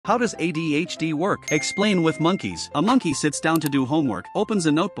How does ADHD work? Explain with monkeys. A monkey sits down to do homework, opens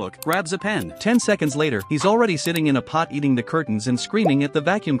a notebook, grabs a pen. 10 seconds later, he's already sitting in a pot eating the curtains and screaming at the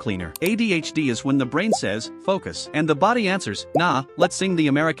vacuum cleaner. ADHD is when the brain says, focus, and the body answers, nah, let's sing the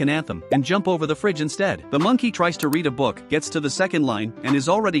American anthem, and jump over the fridge instead. The monkey tries to read a book, gets to the second line, and is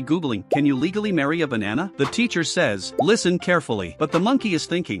already Googling, can you legally marry a banana? The teacher says, listen carefully. But the monkey is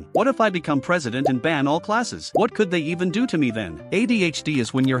thinking, what if I become president and ban all classes? What could they even do to me then? ADHD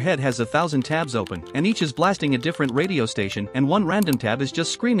is when your head has 1,000 tabs open, and each is blasting a different radio station, and one random tab is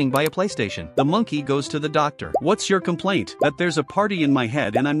just screaming by a PlayStation. The monkey goes to the doctor. What's your complaint? That there's a party in my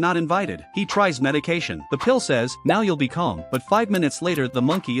head and I'm not invited. He tries medication. The pill says, now you'll be calm. But 5 minutes later the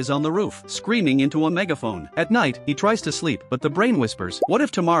monkey is on the roof, screaming into a megaphone. At night, he tries to sleep, but the brain whispers, what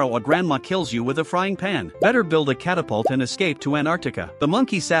if tomorrow a grandma kills you with a frying pan? Better build a catapult and escape to Antarctica. The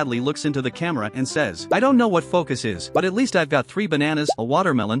monkey sadly looks into the camera and says, I don't know what focus is, but at least I've got 3 bananas, a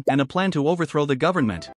watermelon, and a plan to overthrow the government.